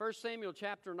1 Samuel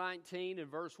chapter 19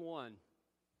 and verse 1.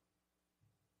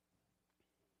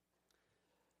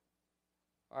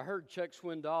 I heard Chuck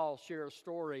Swindoll share a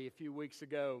story a few weeks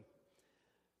ago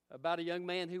about a young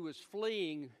man who was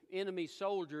fleeing enemy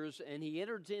soldiers, and he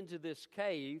entered into this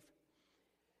cave,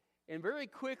 and very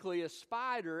quickly a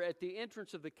spider at the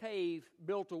entrance of the cave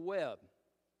built a web.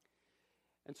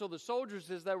 And so the soldiers,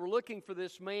 as they were looking for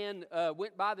this man,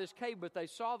 went by this cave, but they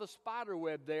saw the spider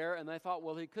web there, and they thought,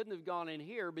 well, he couldn't have gone in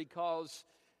here because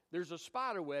there's a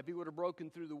spider web. He would have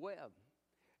broken through the web.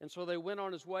 And so they went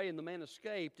on his way, and the man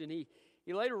escaped. And he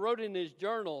later wrote in his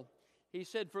journal, he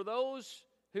said, for those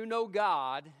who know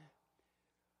God,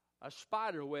 a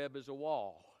spider web is a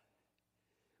wall.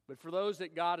 But for those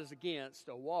that God is against,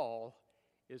 a wall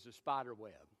is a spider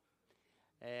web.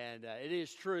 And it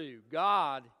is true.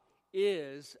 God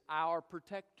is our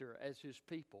protector as His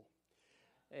people.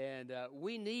 And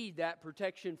we need that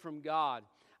protection from God.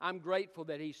 I'm grateful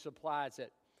that He supplies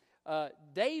it.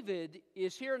 David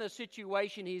is here in a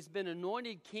situation, he's been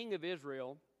anointed king of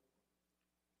Israel.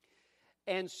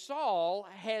 And Saul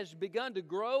has begun to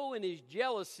grow in his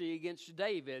jealousy against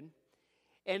David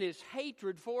and his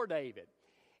hatred for David.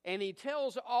 And he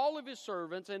tells all of his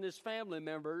servants and his family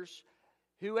members,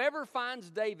 whoever finds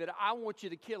David, I want you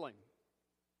to kill him.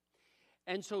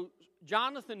 And so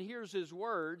Jonathan hears his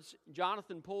words.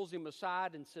 Jonathan pulls him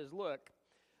aside and says, look,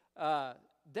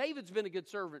 David's been a good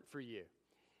servant for you.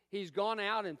 He's gone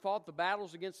out and fought the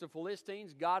battles against the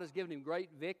Philistines. God has given him great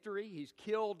victory. He's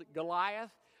killed Goliath.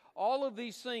 All of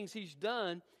these things he's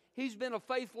done. He's been a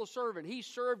faithful servant. He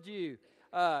served you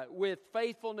with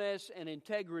faithfulness and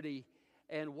integrity.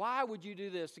 And why would you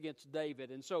do this against David?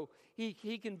 And so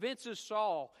he convinces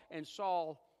Saul, and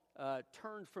Saul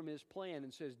turned from his plan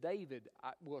and says, David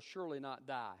will surely not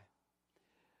die.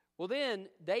 Well, then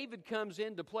David comes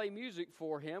in to play music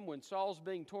for him when Saul's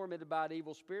being tormented by an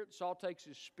evil spirit. Saul takes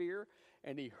his spear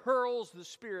and he hurls the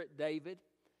spirit at David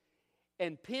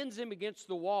and pins him against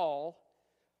the wall,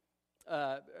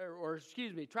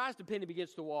 tries to pin him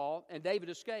against the wall, and David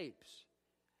escapes.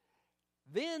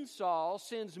 Then Saul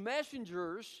sends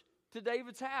messengers to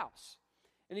David's house.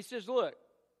 And he says, look,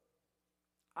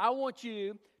 I want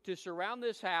you to surround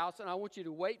this house, and I want you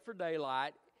to wait for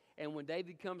daylight, and when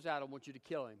David comes out, I want you to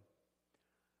kill him.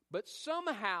 But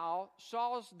somehow,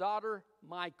 Saul's daughter,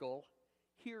 Michal,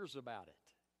 hears about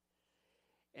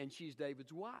it. And she's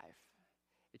David's wife.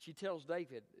 And she tells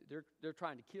David, they're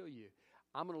trying to kill you.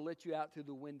 I'm going to let you out through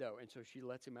the window. And so she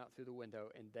lets him out through the window,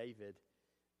 and David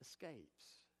escapes.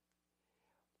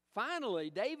 Finally,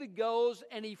 David goes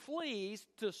and he flees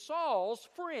to Saul's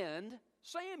friend,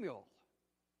 Samuel.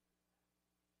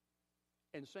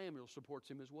 And Samuel supports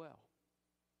him as well.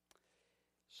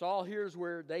 Saul hears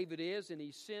where David is, and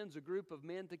he sends a group of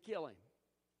men to kill him.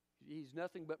 He's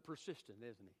nothing but persistent,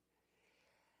 isn't he?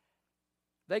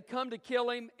 They come to kill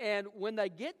him, and when they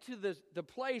get to the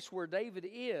place where David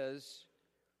is,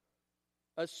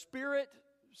 a spirit,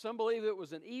 some believe it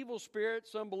was an evil spirit,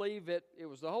 some believe it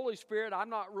was the Holy Spirit, I'm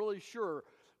not really sure,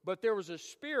 but there was a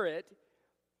spirit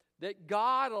that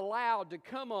God allowed to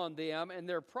come on them, and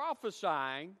they're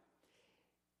prophesying,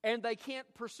 and they can't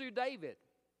pursue David.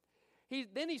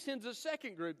 Then he sends a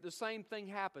second group, the same thing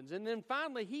happens. And then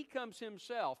finally he comes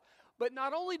himself. But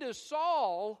not only does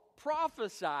Saul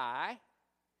prophesy,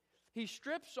 he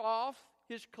strips off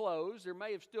his clothes. There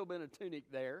may have still been a tunic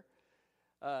there.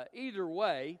 Either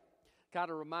way,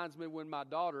 kind of reminds me when my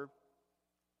daughter,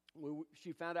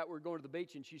 she found out we were going to the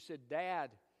beach, and she said,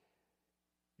 Dad,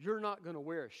 you're not going to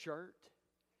wear a shirt?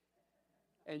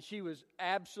 And she was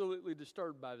absolutely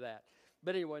disturbed by that.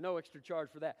 But anyway, no extra charge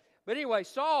for that. But anyway,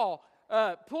 Saul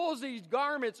pulls these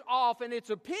garments off, and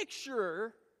it's a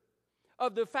picture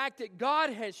of the fact that God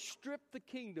has stripped the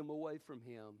kingdom away from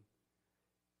him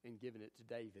and given it to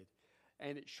David.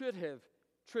 And it should have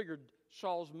triggered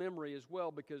Saul's memory as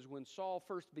well, because when Saul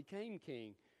first became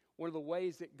king, one of the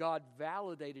ways that God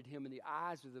validated him in the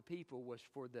eyes of the people was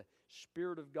for the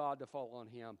Spirit of God to fall on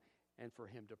him and for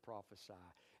him to prophesy.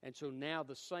 And so now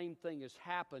the same thing has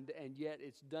happened, and yet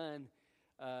it's done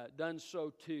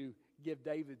so to give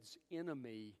David's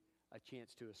enemy a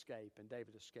chance to escape, and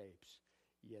David escapes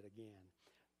yet again.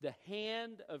 The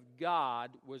hand of God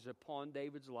was upon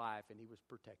David's life, and he was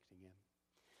protecting him.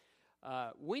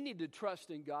 We need to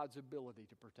trust in God's ability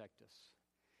to protect us.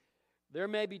 There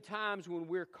may be times when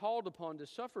we're called upon to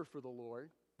suffer for the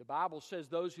Lord. The Bible says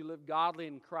those who live godly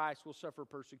in Christ will suffer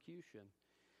persecution.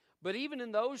 But even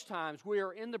in those times, we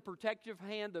are in the protective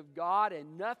hand of God,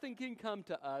 and nothing can come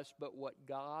to us but what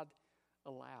God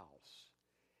allows.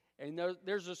 And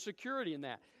there's a security in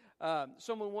that.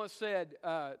 Someone once said,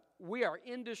 we are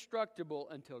indestructible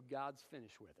until God's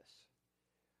finished with us.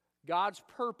 God's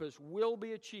purpose will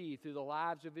be achieved through the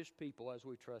lives of His people as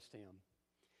we trust Him.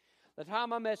 The title of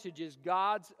my message is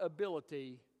God's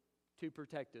ability to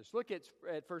protect us. Look at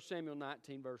 1 Samuel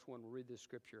 19, verse 1. We'll read this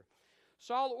scripture.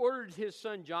 Saul ordered his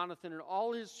son Jonathan and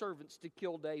all his servants to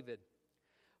kill David.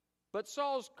 But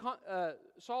Saul's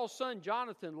son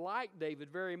Jonathan liked David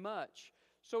very much.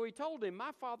 So he told him,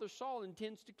 "My father Saul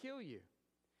intends to kill you.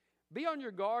 Be on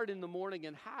your guard in the morning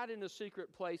and hide in a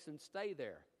secret place and stay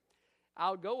there.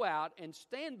 I'll go out and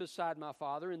stand beside my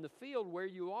father in the field where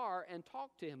you are and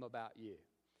talk to him about you.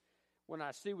 When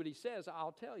I see what he says,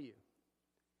 I'll tell you."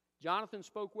 Jonathan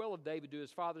spoke well of David to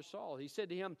his father Saul. He said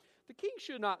to him, "The king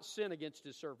should not sin against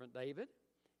his servant David.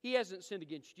 He hasn't sinned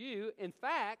against you. In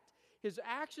fact, his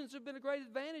actions have been a great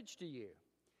advantage to you.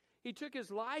 He took his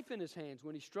life in his hands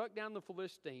when he struck down the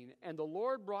Philistine, and the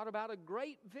Lord brought about a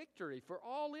great victory for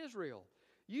all Israel.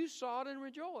 You saw it and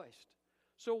rejoiced.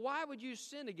 So why would you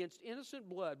sin against innocent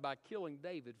blood by killing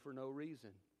David for no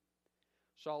reason?"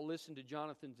 Saul listened to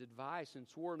Jonathan's advice and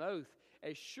swore an oath,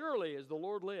 "As surely as the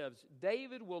Lord lives,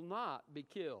 David will not be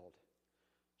killed."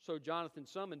 So Jonathan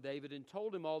summoned David and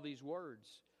told him all these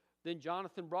words. Then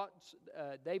Jonathan brought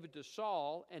David to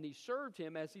Saul, and he served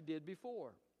him as he did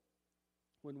before.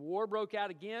 When war broke out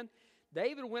again,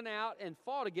 David went out and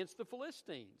fought against the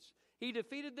Philistines. He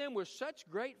defeated them with such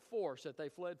great force that they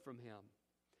fled from him.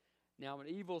 Now an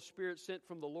evil spirit sent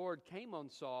from the Lord came on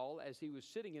Saul as he was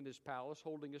sitting in his palace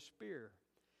holding a spear.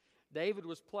 David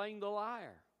was playing the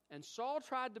lyre, and Saul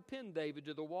tried to pin David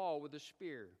to the wall with a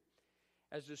spear.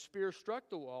 As the spear struck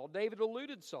the wall, David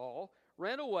eluded Saul,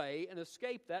 ran away, and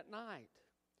escaped that night.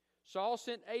 Saul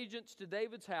sent agents to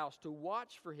David's house to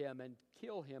watch for him and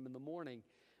kill him in the morning.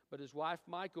 But his wife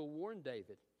Michal warned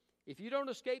David, "If you don't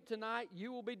escape tonight,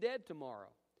 you will be dead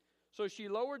tomorrow." So she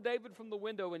lowered David from the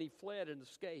window, and he fled and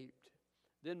escaped.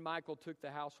 Then Michal took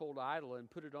the household idol and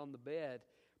put it on the bed,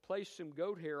 placed some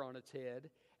goat hair on its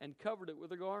head, and covered it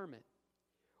with a garment.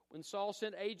 When Saul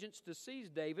sent agents to seize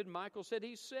David, Michal said,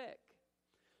 "He's sick."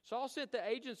 Saul sent the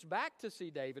agents back to see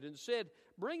David and said,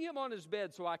 "Bring him on his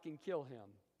bed so I can kill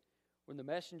him." When the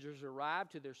messengers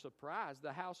arrived, to their surprise,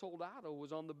 the household idol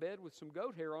was on the bed with some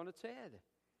goat hair on its head.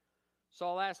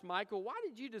 Saul asked Michal, "Why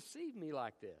did you deceive me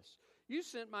like this? You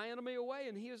sent my enemy away,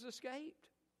 and he has escaped."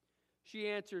 She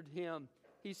answered him,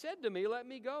 "He said to me, 'Let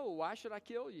me go. Why should I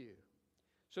kill you?'"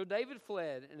 So David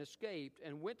fled and escaped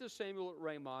and went to Samuel at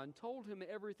Ramah and told him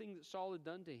everything that Saul had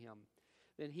done to him.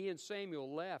 Then he and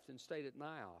Samuel left and stayed at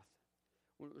Naioth.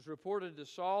 When it was reported to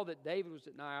Saul that David was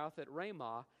at Naioth at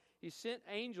Ramah, he sent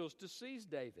angels to seize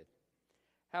David.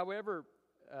 However,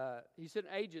 he sent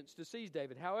agents to seize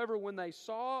David. However, when they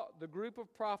saw the group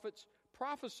of prophets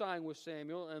prophesying with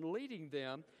Samuel and leading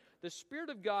them, the Spirit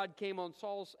of God came on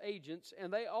Saul's agents,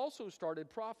 and they also started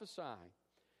prophesying.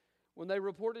 When they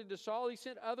reported to Saul, he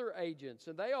sent other agents,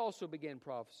 and they also began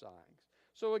prophesying.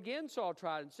 So again Saul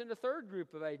tried and sent a third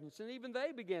group of agents, and even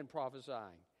they began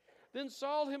prophesying. Then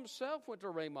Saul himself went to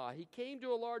Ramah. He came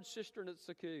to a large cistern at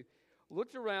Seku,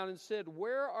 looked around and said,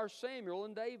 "Where are Samuel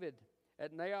and David?"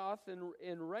 "At Naioth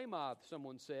in Ramah,"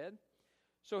 someone said.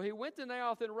 So he went to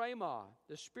Naioth in Ramah.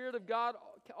 The Spirit of God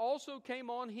also came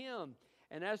on him,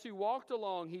 and as he walked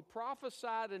along, he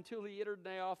prophesied until he entered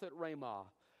Naioth at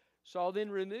Ramah. Saul then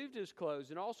removed his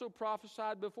clothes and also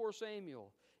prophesied before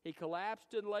Samuel. He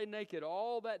collapsed and lay naked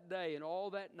all that day and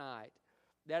all that night.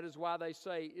 That is why they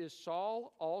say, "Is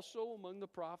Saul also among the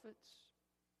prophets?"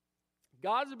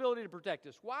 God's ability to protect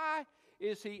us. Why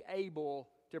is He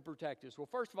able to protect us? Well,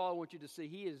 first of all, I want you to see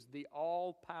He is the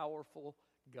all-powerful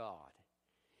God.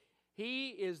 He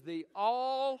is the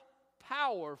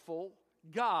all-powerful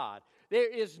God. There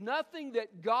is nothing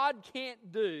that God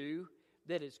can't do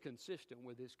that is consistent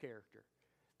with His character.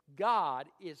 God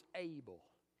is able.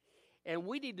 And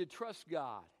we need to trust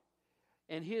God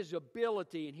and His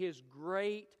ability and His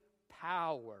great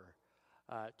power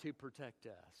to protect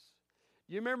us.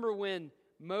 You remember when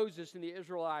Moses and the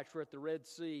Israelites were at the Red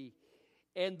Sea,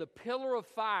 and the pillar of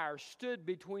fire stood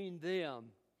between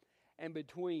them and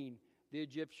between the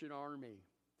Egyptian army.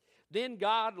 Then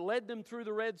God led them through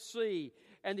the Red Sea,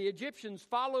 and the Egyptians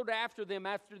followed after them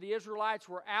after the Israelites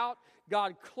were out.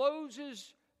 God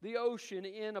closes the ocean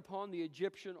in upon the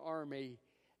Egyptian army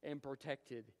and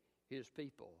protected His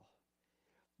people.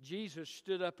 Jesus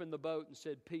stood up in the boat and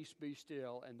said, "Peace be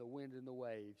still," and the wind and the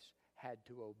waves had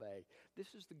to obey.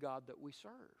 This is the God that we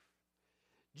serve.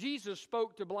 Jesus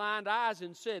spoke to blind eyes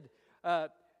and said,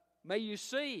 "May you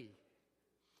see."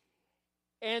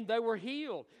 And they were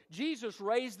healed. Jesus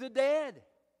raised the dead.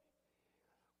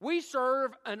 We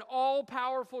serve an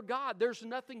all-powerful God. There's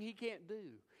nothing He can't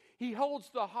do. He holds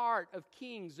the heart of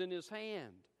kings in His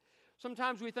hand.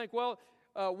 Sometimes we think, well,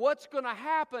 what's going to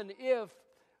happen if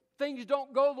things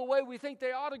don't go the way we think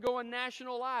they ought to go in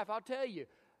national life? I'll tell you,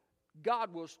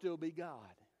 God will still be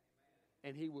God,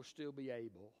 and He will still be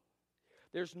able.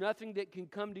 There's nothing that can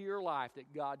come to your life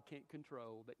that God can't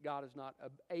control, that God is not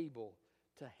able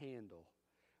to handle.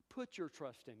 Put your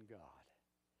trust in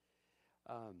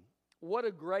God. What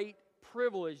a great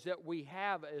privilege that we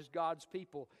have as God's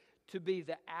people to be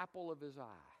the apple of His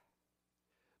eye.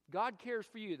 God cares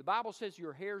for you. The Bible says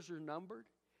your hairs are numbered.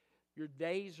 Your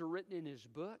days are written in His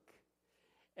book.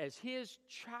 As His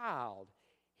child,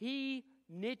 He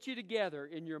knit you together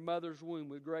in your mother's womb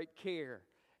with great care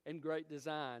and great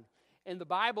design. And the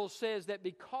Bible says that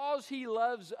because He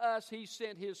loves us, He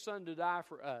sent His Son to die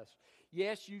for us.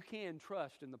 Yes, you can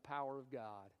trust in the power of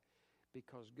God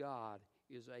because God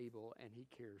is able and He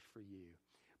cares for you.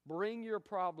 Bring your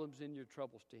problems and your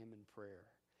troubles to Him in prayer.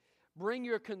 Bring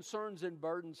your concerns and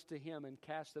burdens to Him and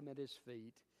cast them at His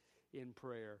feet in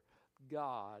prayer.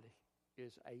 God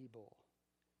is able.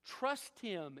 Trust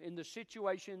Him in the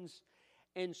situations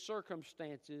and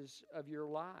circumstances of your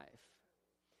life.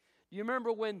 Do you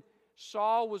remember when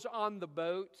Saul was on the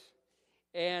boat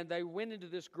and they went into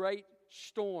this great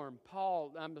storm?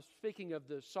 Paul, I'm speaking of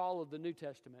the Saul of the New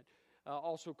Testament,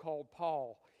 also called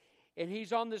Paul. And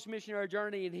he's on this missionary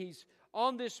journey and he's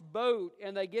on this boat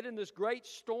and they get in this great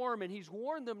storm and he's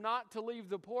warned them not to leave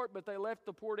the port, but they left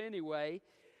the port anyway.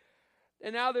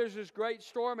 And now there's this great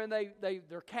storm and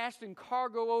they're casting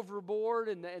cargo overboard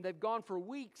and they've gone for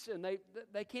weeks and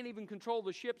they can't even control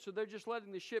the ship, so they're just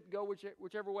letting the ship go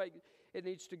whichever way it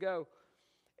needs to go.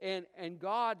 And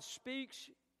God speaks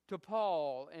to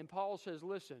Paul and Paul says,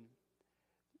 listen,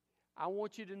 I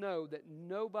want you to know that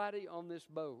nobody on this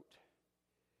boat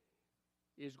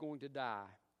is going to die.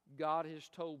 God has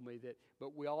told me that,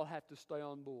 but we all have to stay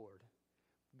on board.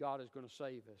 God is going to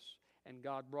save us. And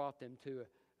God brought them to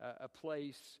a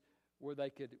place where they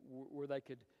could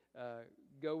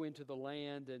go into the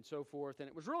land and so forth. And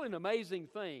it was really an amazing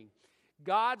thing.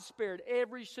 God spared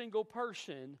every single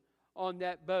person on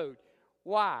that boat.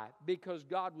 Why? Because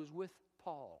God was with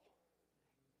Paul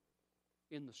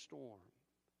in the storm.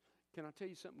 Can I tell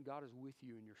you something? God is with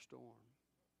you in your storm.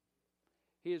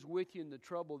 He is with you in the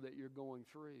trouble that you're going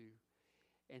through,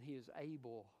 and He is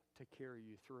able to carry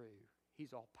you through.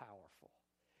 He's all powerful.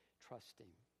 Trust Him.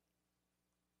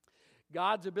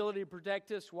 God's ability to protect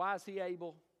us, why is He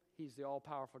able? He's the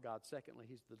all-powerful God. Secondly,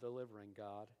 He's the delivering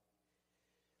God.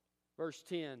 Verse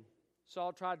 10,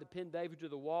 Saul tried to pin David to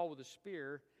the wall with a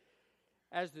spear.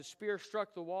 As the spear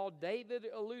struck the wall, David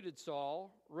eluded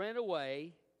Saul, ran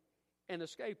away, and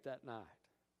escaped that night.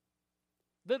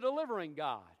 The delivering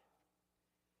God.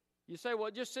 You say, well,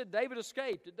 it just said David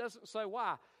escaped. It doesn't say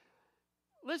why.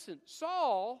 Listen,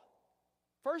 Saul,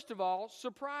 first of all,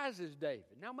 surprises David.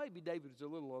 Now, maybe David is a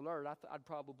little alert. I'd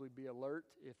probably be alert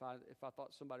if I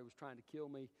thought somebody was trying to kill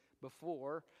me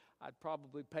before. I'd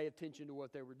probably pay attention to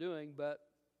what they were doing. But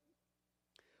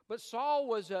Saul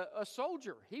was a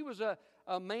soldier. He was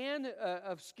a man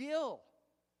of skill.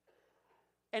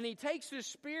 And he takes his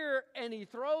spear and he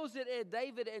throws it at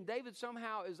David, and David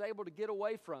somehow is able to get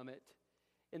away from it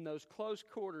in those close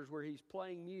quarters where he's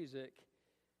playing music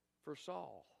for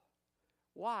Saul.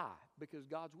 Why? Because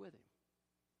God's with him.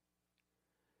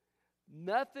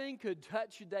 Nothing could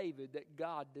touch David that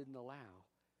God didn't allow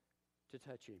to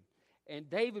touch him. And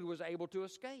David was able to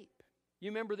escape.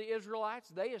 You remember the Israelites?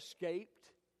 They escaped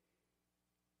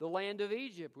the land of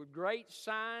Egypt with great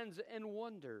signs and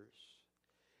wonders.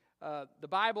 The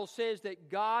Bible says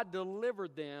that God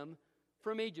delivered them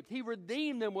from Egypt. He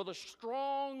redeemed them with a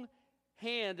strong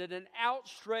hand and an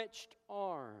outstretched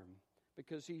arm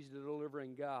because He's the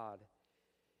delivering God.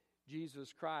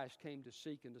 Jesus Christ came to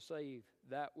seek and to save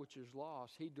that which is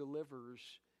lost. He delivers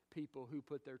people who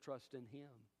put their trust in Him.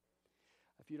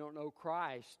 If you don't know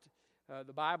Christ,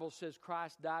 the Bible says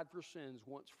Christ died for sins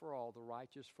once for all, the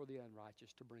righteous for the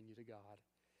unrighteous, to bring you to God.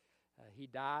 He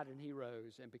died and He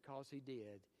rose, and because He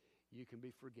did, you can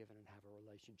be forgiven and have a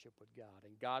relationship with God.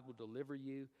 And God will deliver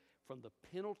you from the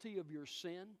penalty of your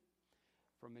sin,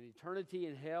 from an eternity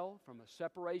in hell, from a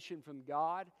separation from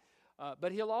God.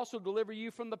 But He'll also deliver you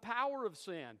from the power of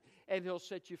sin, and He'll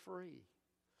set you free.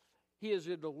 He is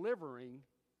a delivering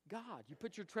God. You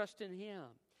put your trust in Him.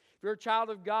 If you're a child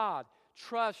of God,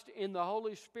 trust in the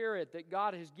Holy Spirit that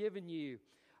God has given you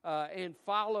and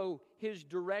follow His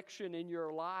direction in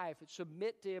your life.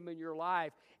 Submit to Him in your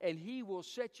life, and He will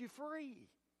set you free.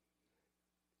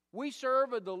 We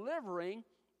serve a delivering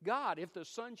God. If the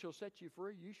Son shall set you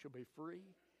free, you shall be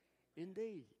free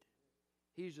indeed.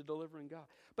 He's a delivering God.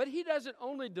 But He doesn't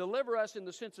only deliver us in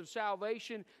the sense of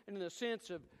salvation and in the sense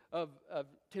of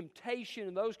temptation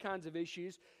and those kinds of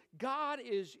issues. God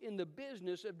is in the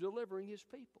business of delivering His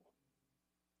people.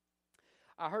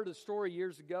 I heard a story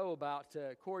years ago about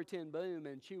Corrie ten Boom,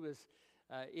 and she was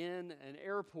in an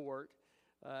airport,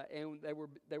 and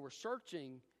they were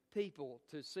searching people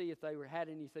to see if they had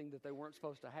anything that they weren't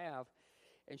supposed to have.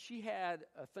 And she had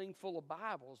a thing full of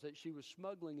Bibles that she was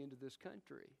smuggling into this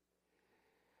country.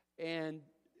 And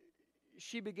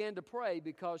she began to pray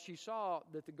because she saw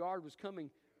that the guard was coming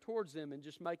towards them and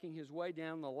just making his way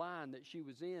down the line that she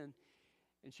was in.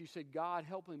 And she said, God,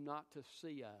 help him not to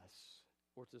see us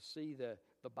or to see the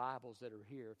Bibles that are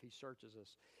here if he searches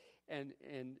us. And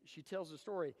she tells the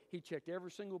story. He checked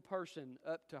every single person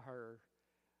up to her,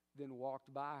 then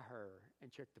walked by her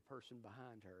and checked the person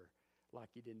behind her like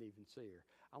he didn't even see her.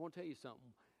 I want to tell you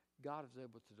something. God is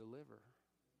able to deliver.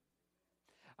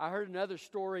 I heard another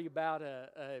story about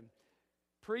a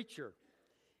preacher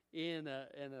in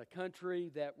a country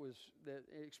that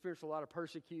experienced a lot of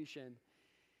persecution,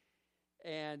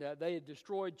 and they had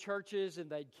destroyed churches and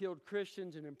they'd killed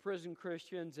Christians and imprisoned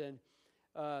Christians, and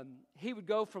he would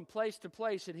go from place to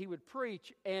place and he would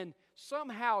preach, and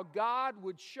somehow God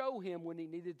would show him when he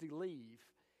needed to leave,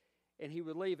 and he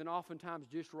would leave, and oftentimes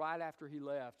just right after he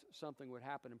left, something would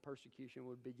happen and persecution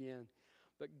would begin.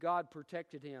 But God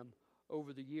protected him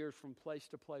over the years from place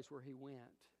to place where he went.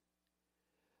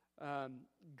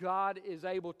 God is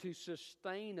able to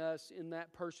sustain us in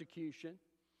that persecution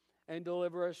and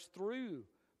deliver us through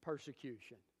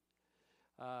persecution.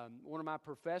 One of my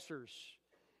professors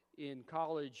in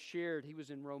college shared, he was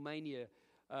in Romania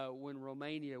when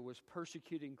Romania was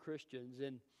persecuting Christians,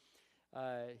 and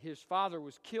his father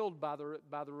was killed by the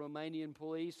Romanian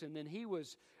police, and then he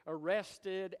was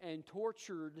arrested and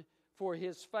tortured for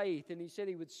his faith. And he said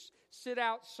he would sit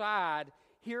outside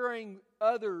hearing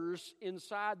others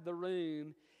inside the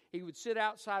room. He would sit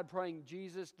outside praying,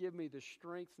 Jesus, give me the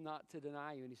strength not to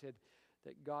deny you. And he said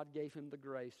that God gave him the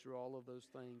grace through all of those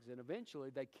things. And eventually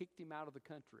they kicked him out of the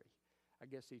country. I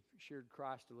guess he shared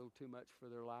Christ a little too much for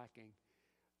their liking,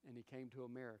 and he came to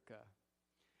America.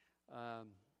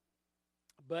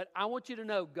 But I want you to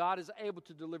know God is able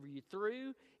to deliver you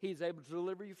through. He's able to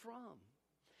deliver you from.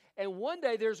 And one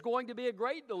day there's going to be a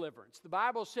great deliverance. The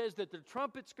Bible says that the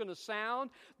trumpet's going to sound.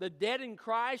 The dead in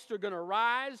Christ are going to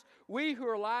rise. We who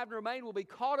are alive and remain will be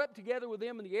caught up together with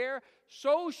them in the air.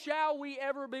 So shall we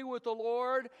ever be with the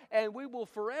Lord, and we will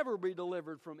forever be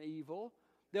delivered from evil.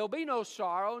 There'll be no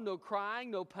sorrow, no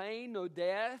crying, no pain, no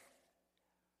death,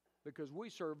 because we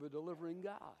serve a delivering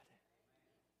God.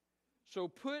 So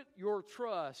put your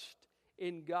trust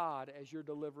in God as your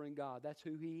delivering God. That's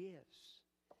who He is.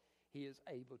 He is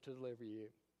able to deliver you.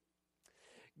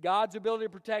 God's ability to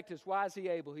protect us. Why is He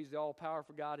able? He's the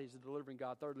all-powerful God. He's the delivering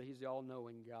God. Thirdly, He's the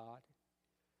all-knowing God.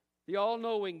 The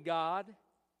all-knowing God.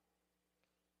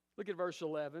 Look at verse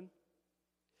 11.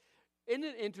 Isn't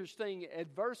it interesting?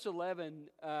 At verse 11,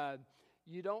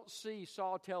 you don't see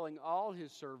Saul telling all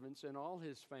his servants and all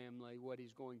his family what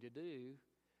he's going to do,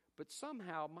 but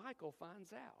somehow Michal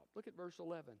finds out. Look at verse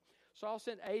 11. Saul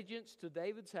sent agents to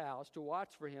David's house to watch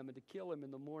for him and to kill him in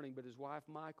the morning, but his wife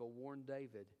Michal warned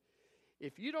David,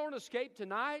 if you don't escape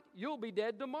tonight, you'll be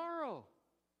dead tomorrow.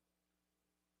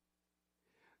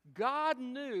 God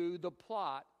knew the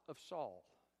plot of Saul.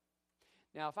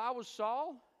 Now, if I was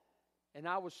Saul and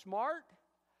I was smart,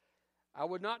 I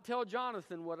would not tell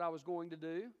Jonathan what I was going to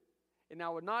do, and I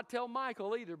would not tell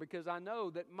Michal either, because I know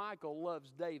that Michal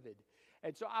loves David.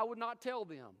 And so I would not tell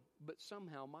them, but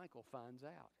somehow Michal finds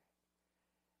out.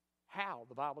 How?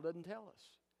 The Bible doesn't tell us.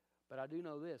 But I do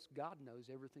know this. God knows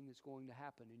everything that's going to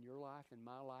happen in your life, in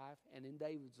my life, and in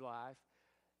David's life.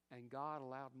 And God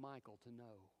allowed Michal to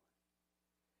know.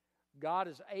 God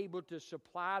is able to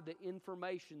supply the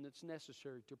information that's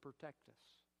necessary to protect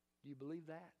us. Do you believe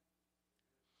that?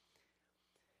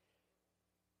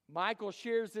 Michal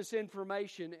shares this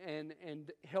information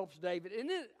and helps David. Isn't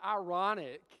it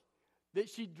ironic that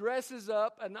she dresses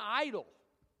up an idol?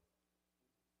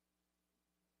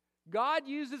 God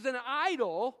uses an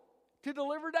idol to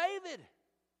deliver David.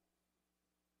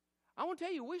 I want to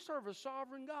tell you, we serve a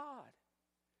sovereign God.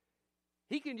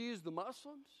 He can use the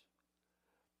Muslims.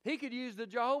 He could use the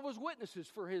Jehovah's Witnesses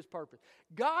for His purpose.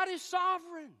 God is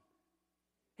sovereign.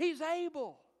 He's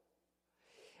able.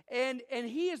 And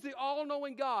He is the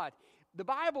all-knowing God. The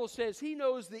Bible says He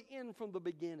knows the end from the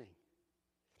beginning.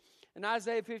 In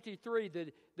Isaiah 53,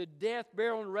 the death,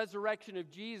 burial, and resurrection of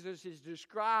Jesus is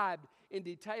described in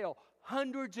detail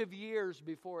hundreds of years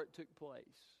before it took place.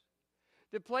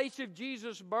 The place of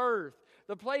Jesus' birth,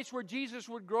 the place where Jesus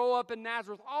would grow up in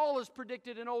Nazareth. All is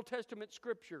predicted in Old Testament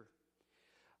Scripture.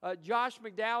 Josh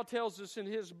McDowell tells us in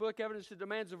his book, Evidence That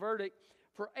Demands a Verdict,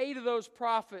 for 8 of those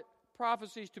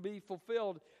prophecies to be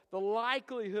fulfilled, the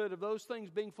likelihood of those things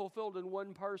being fulfilled in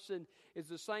one person is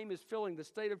the same as filling the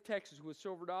state of Texas with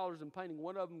silver dollars and painting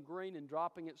one of them green and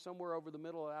dropping it somewhere over the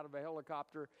middle out of a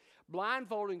helicopter,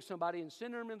 blindfolding somebody and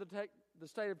sending them into the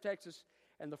state of Texas,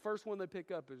 and the first one they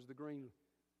pick up is the green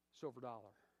silver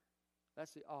dollar.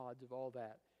 That's the odds of all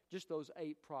that. Just those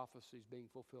 8 prophecies being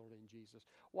fulfilled in Jesus.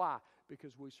 Why?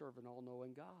 Because we serve an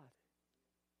all-knowing God.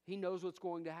 He knows what's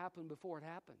going to happen before it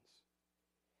happens.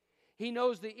 He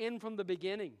knows the end from the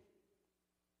beginning.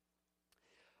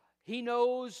 He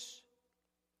knows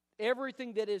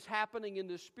everything that is happening in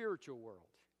the spiritual world.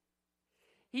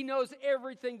 He knows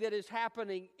everything that is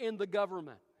happening in the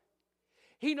government.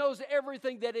 He knows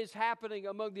everything that is happening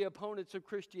among the opponents of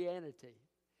Christianity.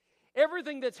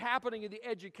 Everything that's happening in the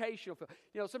educational field.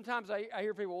 You know, sometimes I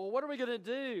hear people, well, what are we going to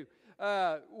do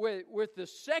with the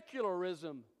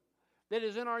secularism that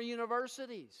is in our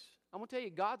universities? I'm going to tell you,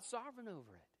 God's sovereign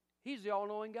over it. He's the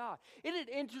all-knowing God. Isn't it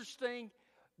interesting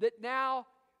that now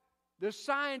the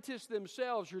scientists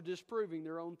themselves are disproving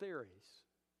their own theories?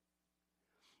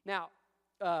 Now,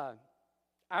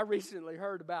 I recently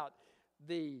heard about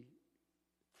the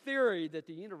theory that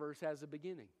the universe has a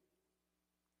beginning.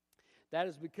 That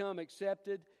has become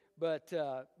accepted, but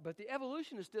the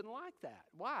evolutionists didn't like that.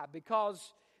 Why?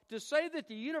 Because to say that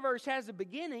the universe has a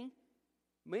beginning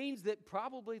means that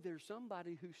probably there's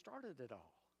somebody who started it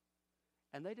all.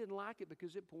 And they didn't like it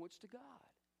because it points to God.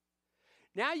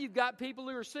 Now you've got people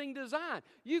who are seeing design.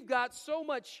 You've got so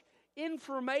much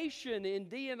information in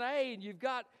DNA, and you've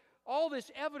got all this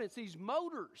evidence, these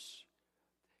motors.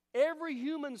 Every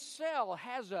human cell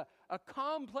has a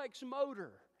complex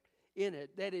motor in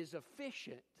it that is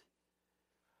efficient.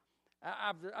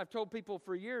 I've told people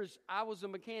for years, I was a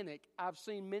mechanic. I've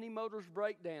seen many motors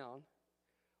break down,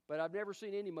 but I've never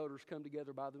seen any motors come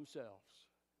together by themselves.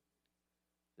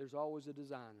 There's always a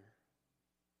designer.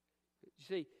 You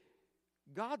see,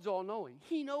 God's all-knowing.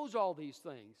 He knows all these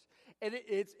things. And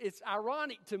it's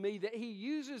ironic to me that He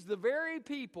uses the very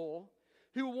people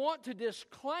who want to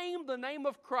disclaim the name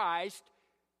of Christ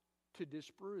to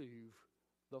disprove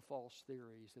the false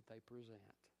theories that they present.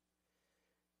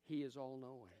 He is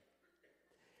all-knowing.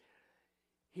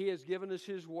 He has given us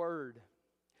His Word.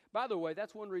 By the way,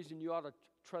 that's one reason you ought to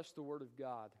trust the Word of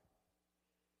God.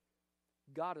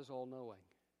 God is all-knowing.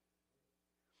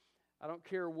 I don't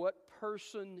care what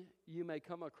person you may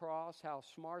come across, how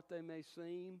smart they may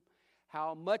seem,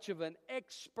 how much of an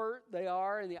expert they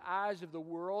are in the eyes of the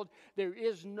world. There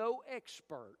is no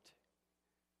expert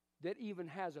that even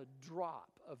has a drop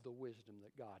of the wisdom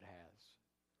that God has.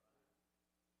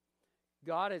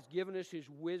 God has given us His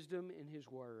wisdom in His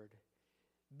Word.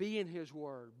 Be in His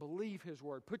Word. Believe His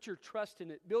Word. Put your trust in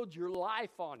it. Build your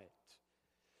life on it.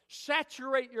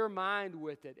 Saturate your mind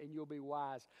with it, and you'll be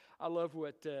wise. I love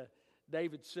what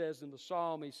David says in the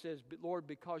Psalm. He says, Lord,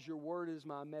 because your Word is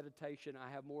my meditation, I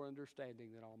have more understanding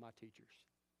than all my teachers.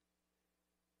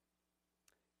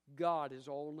 God is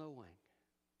all-knowing.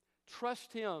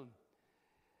 Trust Him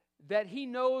that He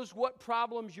knows what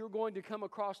problems you're going to come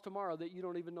across tomorrow that you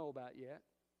don't even know about yet.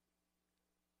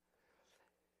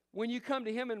 When you come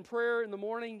to Him in prayer in the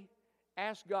morning,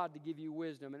 ask God to give you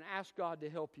wisdom and ask God to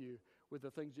help you with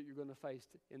the things that you're going to face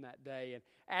in that day, and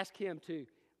ask Him to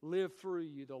live through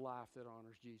you the life that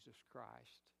honors Jesus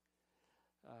Christ.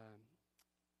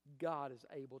 God is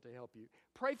able to help you.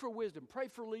 Pray for wisdom. Pray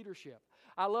for leadership.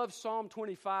 I love Psalm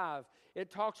 25.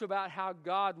 It talks about how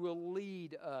God will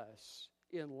lead us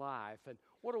in life. And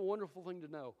what a wonderful thing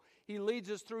to know. He leads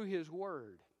us through His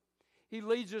Word. He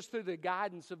leads us through the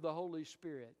guidance of the Holy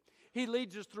Spirit. He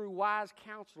leads us through wise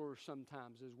counselors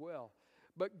sometimes as well.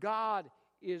 But God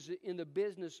is in the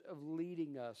business of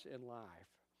leading us in life.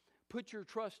 Put your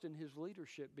trust in His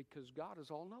leadership because God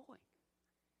is all-knowing.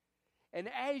 And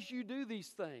as you do these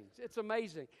things, it's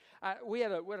amazing. We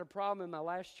had a problem in my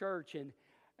last church, and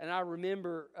I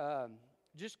remember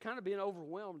just kind of being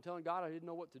overwhelmed and telling God I didn't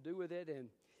know what to do with it.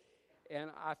 And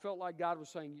I felt like God was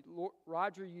saying,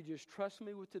 Roger, you just trust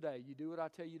me with today. You do what I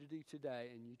tell you to do today,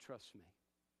 and you trust me.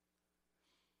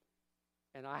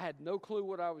 And I had no clue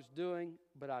what I was doing,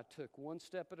 but I took one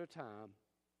step at a time.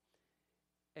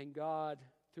 And God,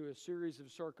 through a series of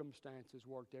circumstances,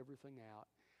 worked everything out.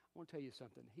 I want to tell you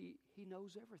something. He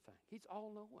knows everything. He's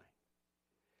all-knowing.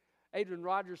 Adrian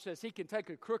Rogers says he can take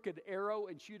a crooked arrow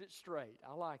and shoot it straight.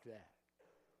 I like that.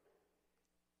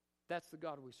 That's the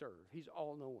God we serve. He's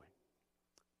all-knowing.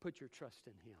 Put your trust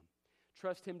in Him.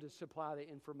 Trust Him to supply the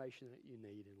information that you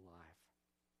need in life.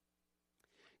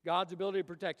 God's ability to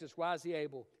protect us. Why is He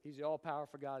able? He's the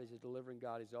all-powerful God. He's a delivering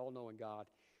God. He's the all-knowing God.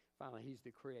 Finally, He's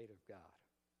the creative God.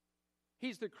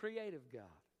 He's the creative God.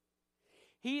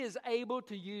 He is able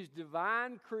to use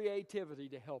divine creativity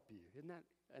to help you. Isn't that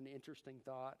an interesting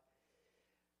thought?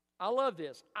 I love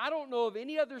this. I don't know of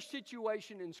any other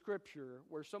situation in Scripture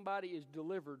where somebody is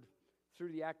delivered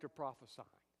through the act of prophesying.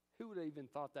 Who would have even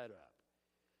thought that up?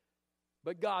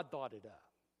 But God thought it up.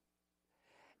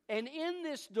 And in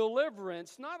this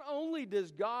deliverance, not only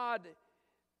does God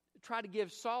try to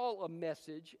give Saul a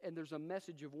message, and there's a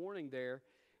message of warning there,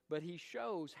 but He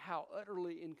shows how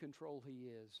utterly in control He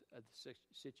is of the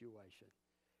situation.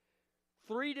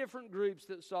 3 different groups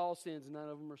that Saul sends, none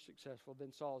of them are successful.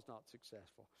 Then Saul's not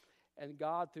successful. And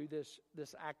God, through this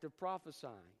act of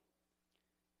prophesying,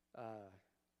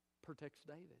 protects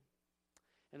David.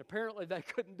 And apparently they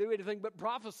couldn't do anything but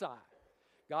prophesy.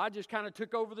 God just kind of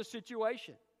took over the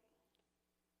situation.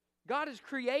 God is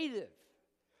creative.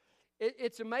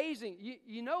 It's amazing.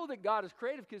 You know that God is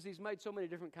creative because He's made so many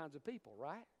different kinds of people,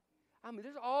 right? I mean,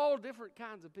 there's all different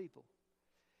kinds of people.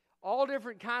 All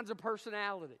different kinds of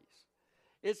personalities.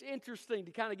 It's interesting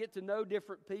to kind of get to know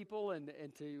different people and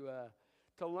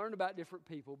to learn about different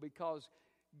people because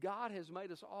God has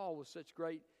made us all with such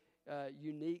great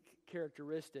unique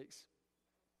characteristics.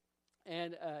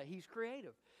 And He's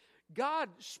creative. God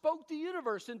spoke the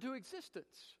universe into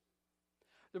existence.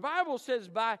 The Bible says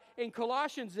in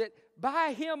Colossians that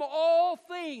by Him all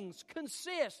things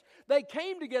consist. They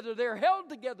came together. They're held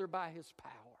together by His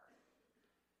power.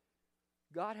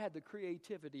 God had the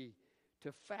creativity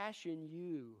to fashion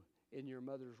you in your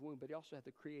mother's womb, but He also had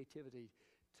the creativity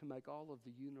to make all of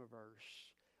the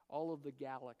universe, all of the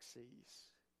galaxies,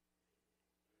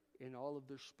 in all of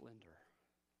their splendor.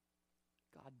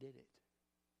 God did it.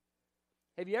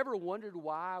 Have you ever wondered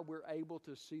why we're able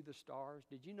to see the stars?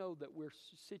 Did you know that we're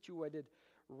situated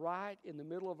right in the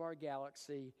middle of our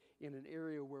galaxy in an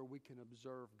area where we can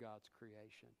observe God's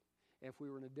creation? And if we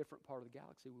were in a different part of the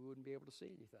galaxy, we wouldn't be able to see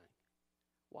anything.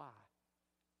 Why?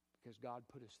 Because God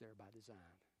put us there by design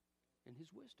in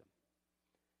His wisdom.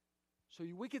 So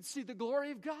we could see the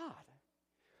glory of God.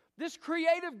 This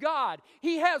creative God,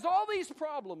 He has all these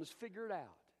problems figured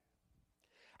out.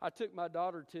 I took my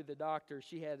daughter to the doctor.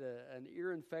 She had an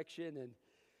ear infection, and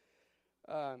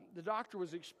the doctor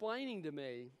was explaining to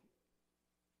me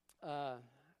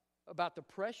about the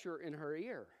pressure in her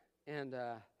ear. And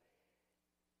I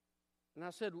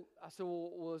said,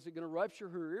 well, is it going to rupture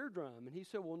her eardrum? And he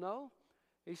said, well, no.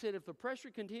 He said, if the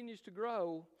pressure continues to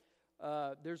grow,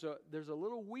 there's a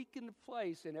little weakened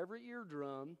place in every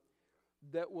eardrum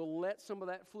that will let some of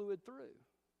that fluid through.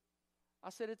 I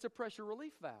said, it's a pressure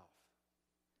relief valve.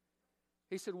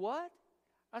 He said, what?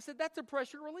 I said, that's a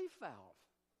pressure relief valve.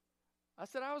 I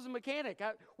said, I was a mechanic.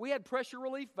 We had pressure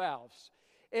relief valves.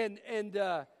 And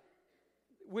they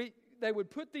would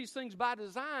put these things by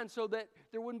design so that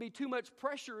there wouldn't be too much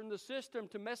pressure in the system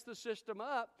to mess the system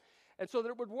up and so that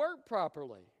it would work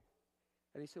properly.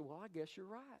 And he said, well, I guess you're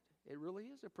right. It really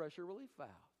is a pressure relief valve.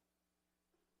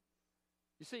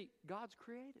 You see, God's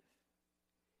creative.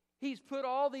 He's put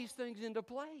all these things into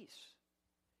place.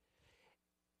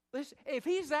 Listen, if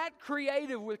He's that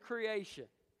creative with creation,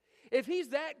 if He's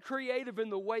that creative in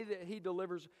the way that He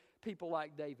delivers people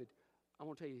like David, I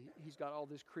want to tell you, He's got all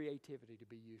this creativity to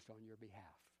be used on your behalf.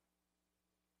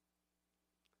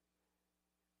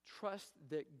 Trust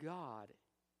that God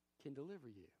can deliver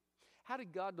you. How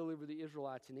did God deliver the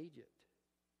Israelites in Egypt?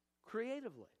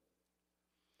 Creatively.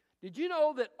 Did you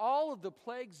know that all of the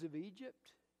plagues of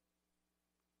Egypt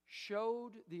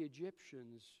showed the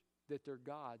Egyptians that their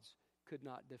gods could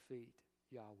not defeat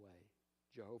Yahweh,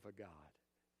 Jehovah God?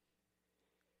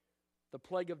 The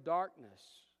plague of darkness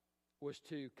was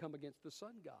to come against the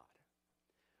sun god.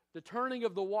 The turning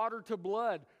of the water to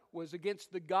blood was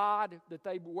against the god that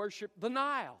they worshiped, the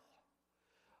Nile.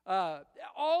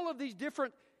 All of these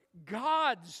different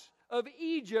gods of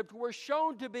Egypt were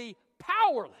shown to be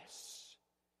powerless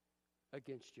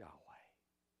against Yahweh.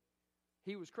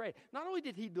 He was created. Not only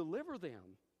did He deliver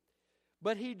them,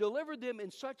 but He delivered them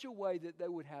in such a way that they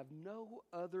would have no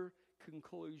other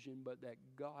conclusion but that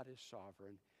God is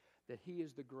sovereign, that He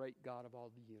is the great God of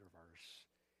all the universe,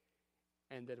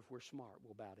 and that if we're smart,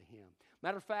 we'll bow to Him.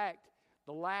 Matter of fact,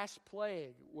 the last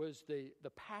plague was the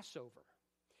Passover.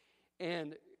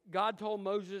 And God told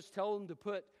Moses, tell him to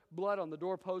put blood on the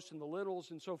doorposts and the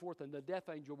lintels and so forth, and the death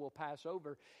angel will pass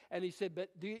over. And He said, but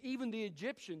even the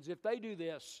Egyptians, if they do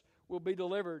this, will be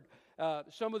delivered.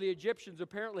 Some of the Egyptians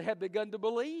apparently had begun to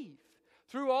believe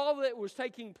through all that was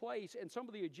taking place. And some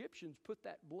of the Egyptians put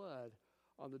that blood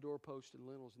on the doorposts and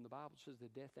lintels. And the Bible says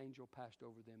the death angel passed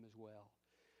over them as well.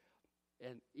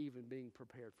 and even being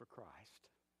prepared for Christ.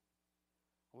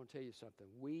 I want to tell you something.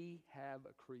 We have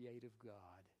a creative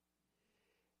God,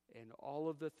 and all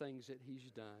of the things that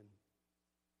He's done,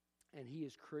 and He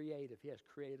is creative. He has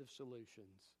creative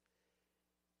solutions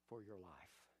for your life.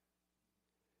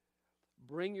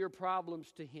 Bring your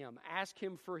problems to Him. Ask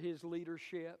Him for His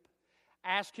leadership.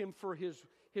 Ask Him for His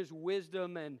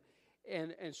wisdom and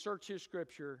search His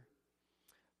Scripture,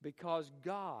 because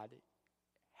God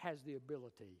has the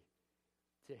ability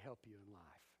to help you in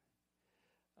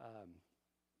life.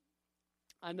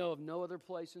 I know of no other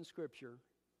place in Scripture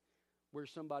where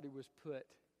somebody was put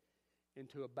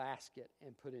into a basket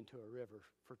and put into a river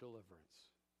for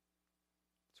deliverance.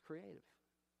 It's creative.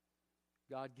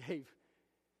 God gave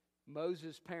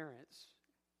Moses' parents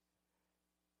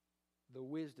the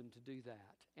wisdom to do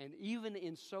that. And even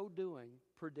in so doing,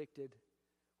 predicted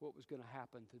what was going to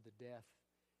happen to the death,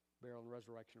 burial, and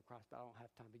resurrection of Christ. I don't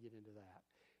have time to get into that.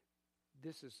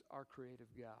 This is our creative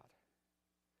God.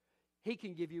 He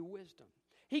can give you wisdom.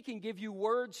 He can give you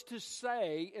words to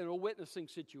say in a witnessing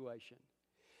situation.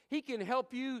 He can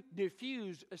help you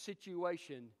diffuse a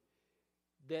situation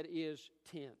that is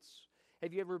tense.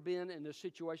 Have you ever been in a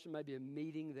situation, maybe a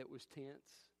meeting that was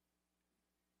tense?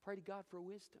 Pray to God for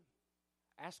wisdom.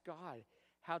 Ask God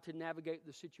how to navigate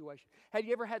the situation. Have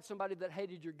you ever had somebody that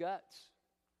hated your guts?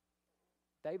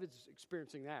 David's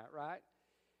experiencing that, right?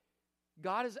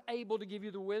 God is able to give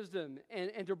you the wisdom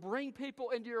and to bring people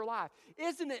into your life.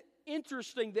 Isn't it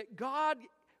interesting that God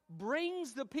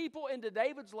brings the people into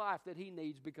David's life that he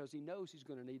needs because He knows he's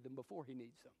going to need them before he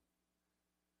needs them?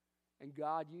 And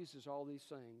God uses all these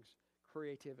things,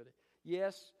 creativity.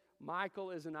 Yes,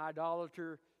 Michal is an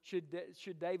idolater.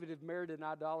 Should David have married an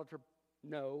idolater?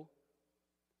 No.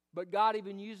 But God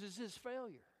even uses his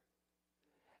failure.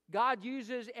 God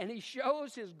uses and He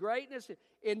shows His greatness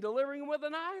in delivering him with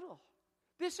an idol.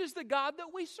 This is the God that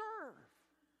we serve.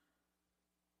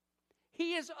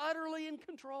 He is utterly in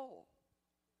control.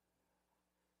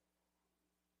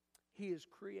 He is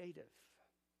creative.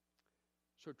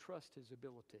 So trust His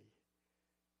ability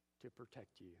to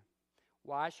protect you.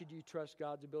 Why should you trust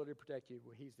God's ability to protect you?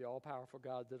 Well, He's the all-powerful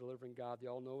God, the delivering God, the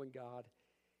all-knowing God,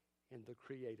 and the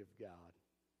creative God.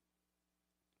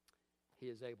 He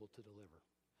is able to deliver.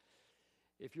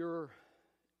 If you're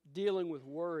dealing with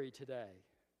worry today,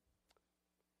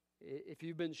 if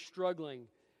you've been struggling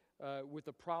with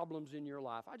the problems in your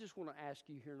life, I just want to ask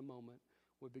you here in a moment,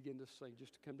 we'll begin to sing,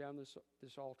 just to come down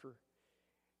this altar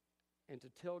and to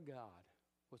tell God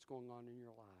what's going on in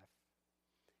your life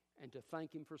and to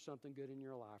thank Him for something good in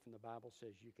your life. And the Bible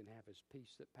says you can have His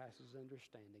peace that passes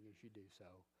understanding as you do so,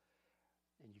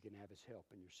 and you can have His help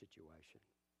in your situation.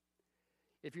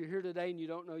 If you're here today and you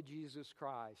don't know Jesus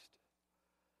Christ,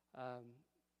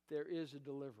 there is a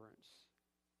deliverance.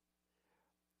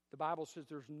 The Bible says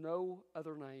there's no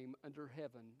other name under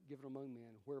heaven given among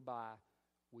men whereby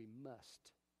we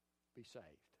must be saved.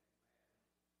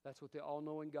 That's what the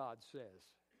all-knowing God says.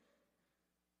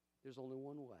 There's only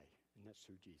one way, and that's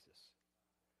through Jesus.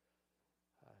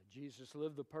 Jesus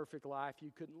lived the perfect life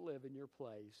you couldn't live in your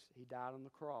place. He died on the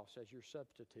cross as your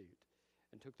substitute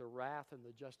and took the wrath and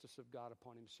the justice of God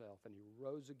upon Himself, and He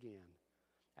rose again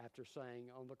after saying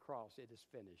on the cross, "It is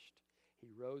finished."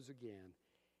 He rose again.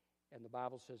 And the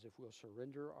Bible says if we'll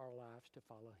surrender our lives to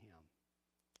follow Him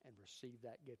and receive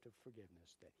that gift of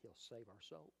forgiveness, that He'll save our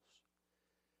souls.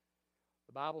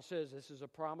 The Bible says this is a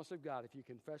promise of God. If you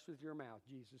confess with your mouth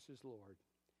Jesus is Lord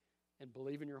and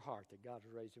believe in your heart that God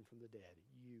has raised Him from the dead,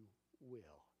 you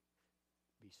will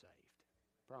be saved.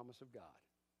 Promise of God.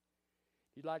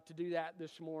 If you'd like to do that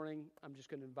this morning, I'm just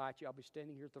going to invite you. I'll be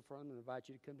standing here at the front and invite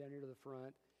you to come down here to the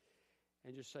front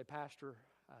and just say, "Pastor,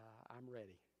 I'm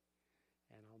ready."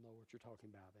 And I'll know what you're talking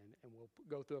about. And we'll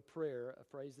go through a prayer, a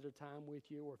phrase at a time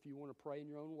with you, or if you want to pray in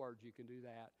your own words, you can do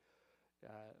that.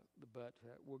 But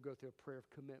we'll go through a prayer of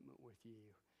commitment with you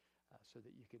so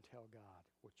that you can tell God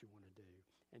what you want to do.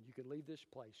 And you can leave this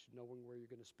place knowing where you're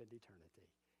going to spend eternity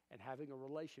and having a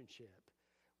relationship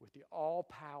with the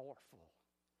all-powerful,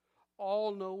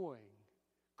 all-knowing,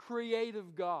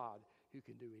 creative God who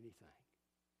can do anything.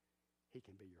 He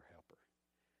can be your helper.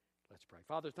 Let's pray.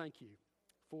 Father, thank you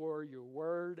for your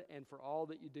word and for all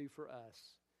that you do for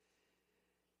us.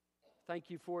 Thank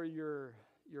you for your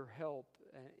help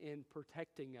in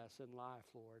protecting us in life,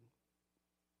 Lord.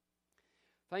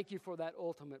 Thank you for that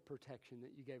ultimate protection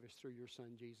that you gave us through your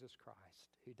Son, Jesus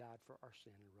Christ, who died for our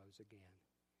sin and rose again.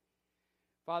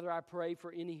 Father, I pray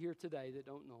for any here today that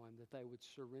don't know Him, that they would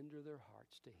surrender their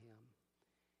hearts to Him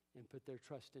and put their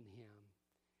trust in Him,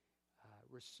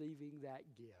 receiving that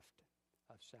gift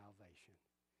of salvation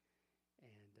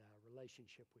and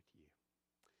relationship with you.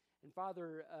 And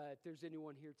Father, if there's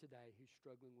anyone here today who's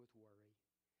struggling with worry,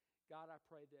 God, I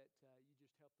pray that you